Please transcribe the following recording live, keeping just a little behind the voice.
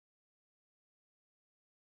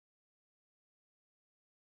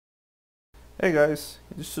Hey guys,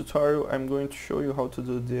 in this tutorial I'm going to show you how to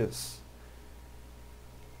do this.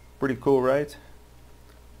 Pretty cool, right?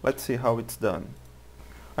 Let's see how it's done.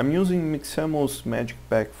 I'm using Mixamo's Magic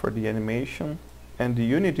Pack for the animation and the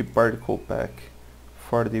Unity Particle Pack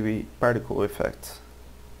for the particle effects.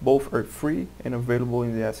 Both are free and available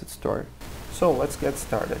in the asset store. So let's get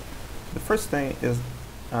started. The first thing is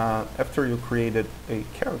after you created a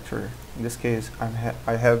character, in this case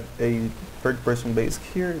I have a third-person basic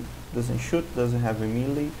here, doesn't shoot, doesn't have a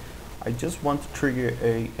melee. I just want to trigger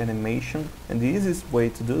a animation, and the easiest way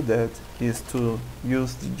to do that is to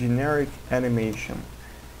use the generic animation.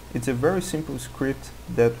 It's a very simple script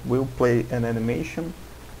that will play an animation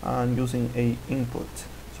using a input.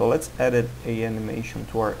 So let's add an animation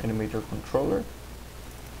to our AnimatorController.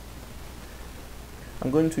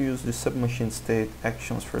 I'm going to use the submachine state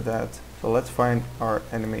actions for that. So let's find our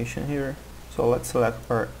animation here. So let's select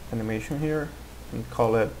our animation here and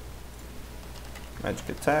call it Magic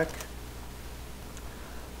Attack.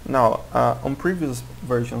 Now, on previous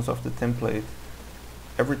versions of the template,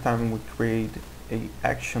 every time we create a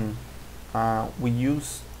action, we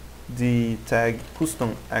use the tag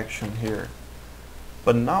custom action here.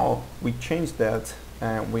 But now we changed that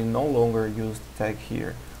and we no longer use the tag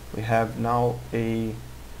here. We have now a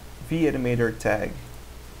vAnimator tag,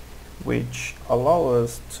 which allows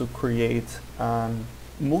us to create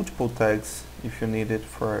multiple tags if you need it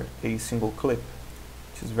for a single clip,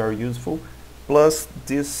 which is very useful. Plus,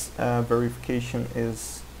 this verification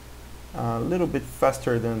is a little bit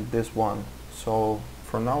faster than this one. So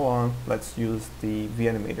from now on, let's use the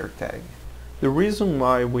vAnimator tag. The reason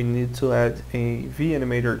why we need to add a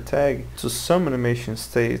vAnimator tag to some animation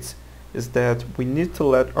states is that we need to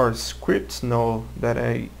let our scripts know that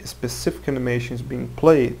a specific animation is being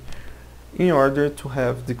played in order to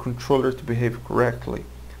have the controller to behave correctly.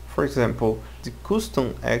 For example, the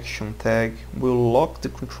custom action tag will lock the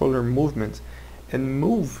controller movement and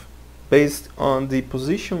move based on the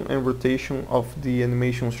position and rotation of the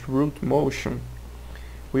animation's root motion.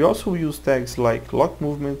 We also use tags like lock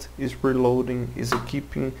movement, is reloading, is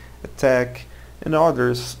keeping, attack, and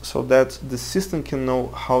others so that the system can know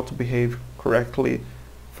how to behave correctly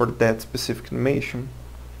for that specific animation.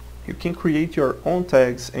 You can create your own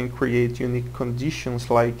tags and create unique conditions,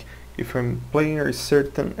 like if I'm playing a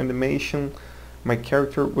certain animation, my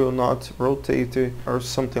character will not rotate or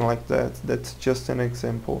something like that. That's just an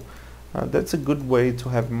example. That's a good way to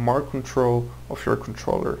have more control of your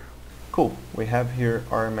controller. Cool, we have here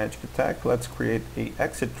our Magic Attack. Let's create a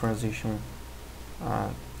exit transition.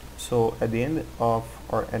 So at the end of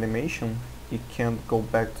our animation, it can go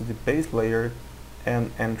back to the base layer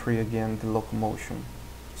and enter again the locomotion,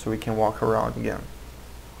 so we can walk around again.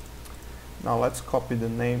 Now let's copy the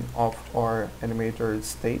name of our animator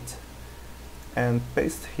state and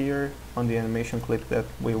paste here on the animation clip that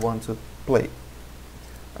we want to play.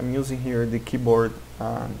 I'm using here the keyboard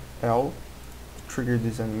L to trigger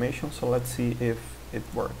this animation, so let's see if it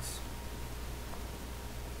works.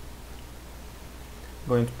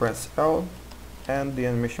 Going to press L and the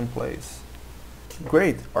animation plays.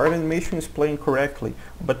 Great, our animation is playing correctly,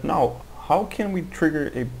 but now how can we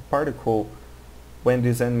trigger a particle when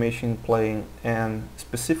this animation is playing, and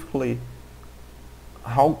specifically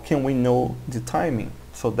how can we know the timing?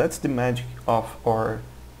 So that's the magic of our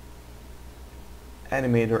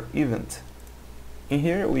animator event. In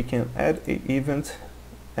here we can add an event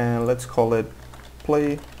and let's call it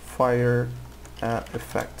play fire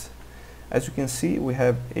effect. As you can see, we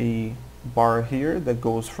have a bar here that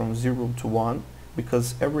goes from 0 to 1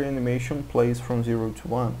 because every animation plays from 0 to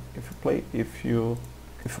 1. If you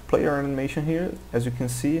play our animation here, as you can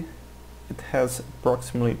see, it has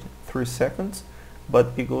approximately 3 seconds,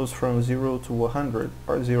 but it goes from 0 to 100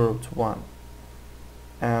 or 0 to 1.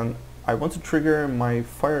 And I want to trigger my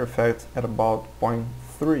fire effect at about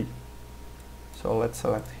 0.3. So let's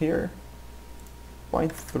select here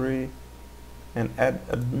 0.3 and add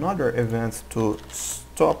another event to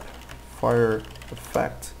stop fire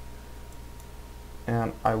effect.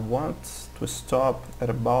 And I want to stop at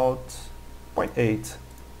about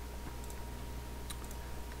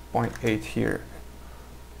 0.8 here.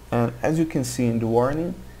 And as you can see in the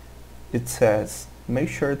warning, it says make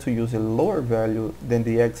sure to use a lower value than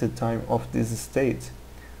the exit time of this state.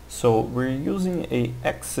 So we're using a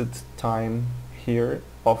exit time here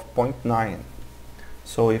of 0.9.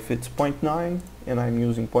 So if it's 0.9 and I'm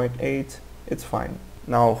using 0.8, it's fine.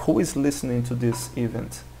 Now, who is listening to this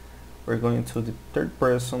event? We're going to the third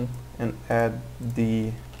person and add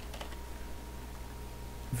the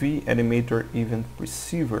vAnimator event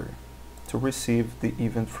receiver to receive the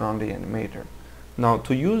event from the animator. Now,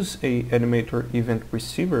 to use a animator event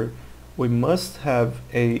receiver, we must have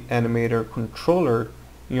a AnimatorController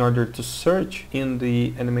in order to search in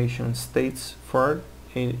the animation states for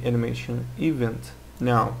an animation event.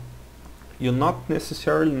 Now, you not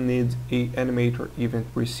necessarily need a Animator event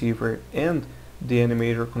receiver and the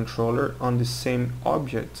AnimatorController on the same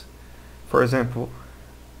object. For example,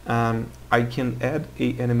 I can add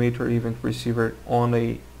a Animator event receiver on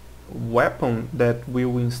a weapon that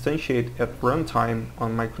will instantiate at runtime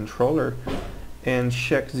on my controller and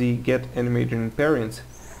check the get animator in parent.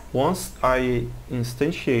 Once I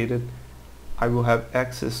instantiate it, I will have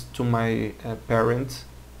access to my parent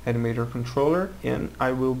AnimatorController, and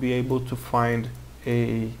I will be able to find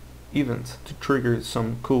a event to trigger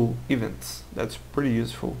some cool events. That's pretty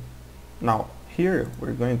useful. Now here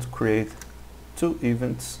we're going to create two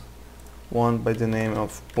events, one by the name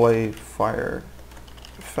of play fire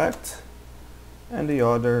effect and the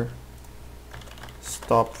other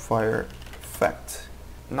stop fire effect.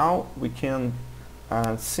 Now we can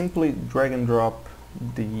simply drag and drop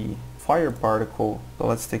the fire particle. So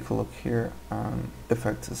let's take a look here on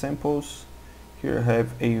effect examples. Here I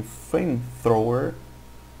have a flamethrower.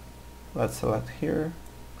 Let's select here,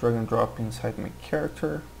 drag and drop inside my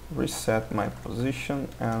character, reset my position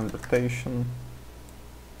and rotation.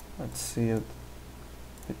 Let's see it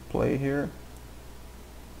play here.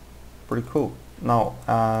 Pretty cool. Now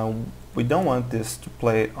we don't want this to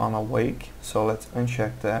play on awake, so let's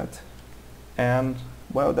uncheck that. And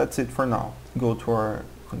well, that's it for now. Go to our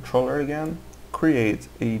controller again, create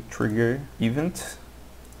a trigger event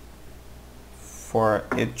for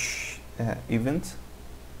each event.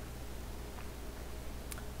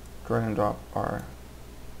 Drag and drop our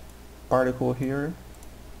particle here.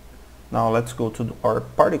 Now let's go to our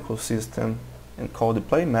particle system and call the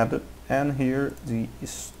play method, and here the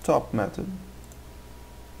stop method.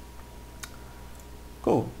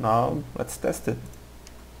 Cool, now let's test it.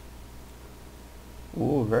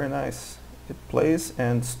 Ooh, very nice. It plays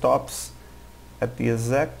and stops at the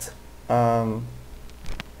exact timing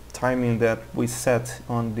that we set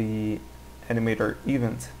on the Animator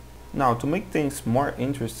event. Now, to make things more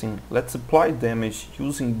interesting, let's apply damage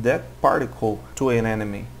using that particle to an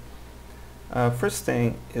enemy. First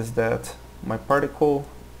thing is that my particle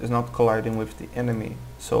is not colliding with the enemy,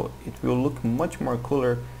 so it will look much more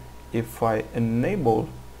cooler if I enable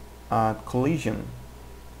collision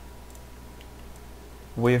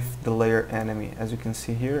with the layer enemy. As you can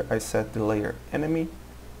see here, I set the layer enemy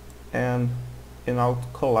and it now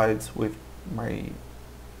collides with my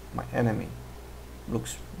enemy.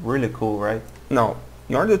 Looks really cool, right? Now,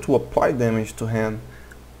 in order to apply damage to him,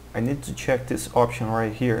 I need to check this option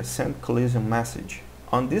right here, send collision message.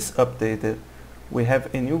 On this updated, we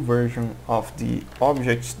have a new version of the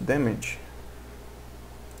object's damage,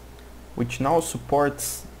 which now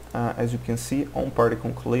supports, as you can see, on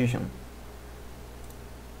particle collision.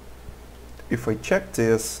 If I check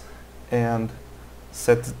this and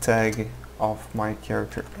set the tag of my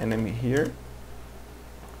character enemy here,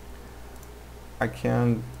 I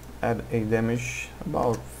can add a damage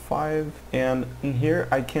about 5, and in here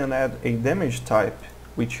I can add a damage type,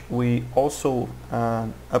 which we also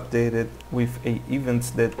updated with a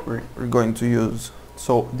event that we're going to use.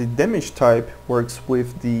 So the damage type works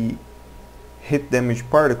with the hit damage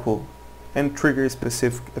particle and triggers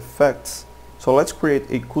specific effects. So let's create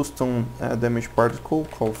a custom damage particle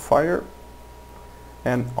called fire,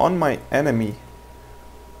 and on my enemy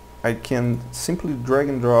I can simply drag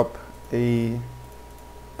and drop a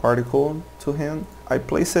particle to him. I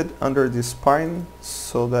place it under the spine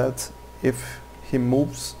so that if he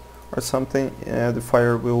moves or something, the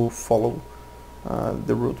fire will follow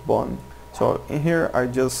the root bond. So in here I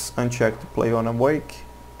just uncheck the play on awake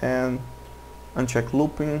and uncheck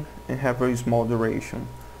looping and have a small duration.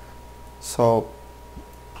 So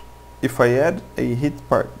if I add a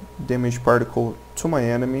damage particle to my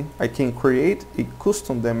enemy, I can create a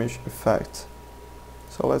custom damage effect.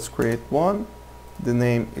 So let's create one. The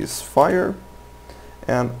name is fire,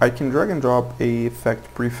 and I can drag and drop a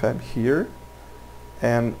effect prefab here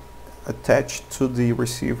and attach to the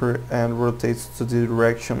receiver and rotate to the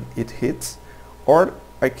direction it hits, or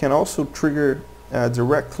I can also trigger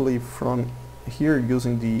directly from here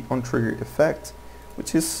using the on trigger effect,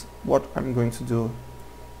 which is what I'm going to do.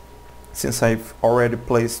 Since I've already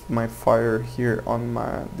placed my fire here on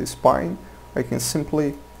the spine, I can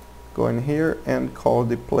simply go in here and call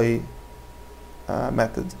the play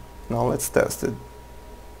method. Now let's test it.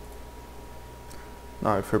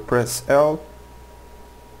 Now if I press L,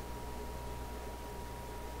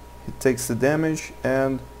 it takes the damage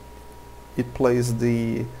and it plays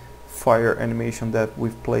the fire animation that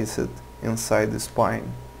we've placed inside the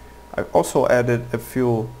spine. I've also added a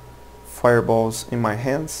few fireballs in my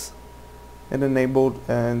hands and enabled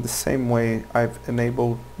in the same way I've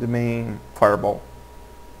enabled the main fireball.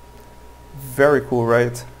 Very cool,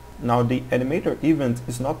 right? Now the animator event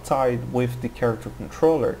is not tied with the character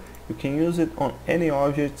controller. You can use it on any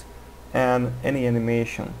object and any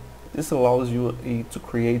animation. This allows you to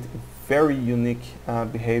create very unique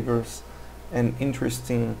behaviors and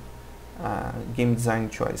interesting game design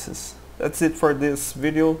choices. That's it for this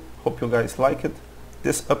video. Hope you guys like it.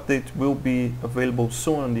 This update will be available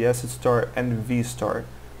soon on the Asset Store and the V Store.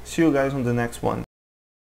 See you guys on the next one.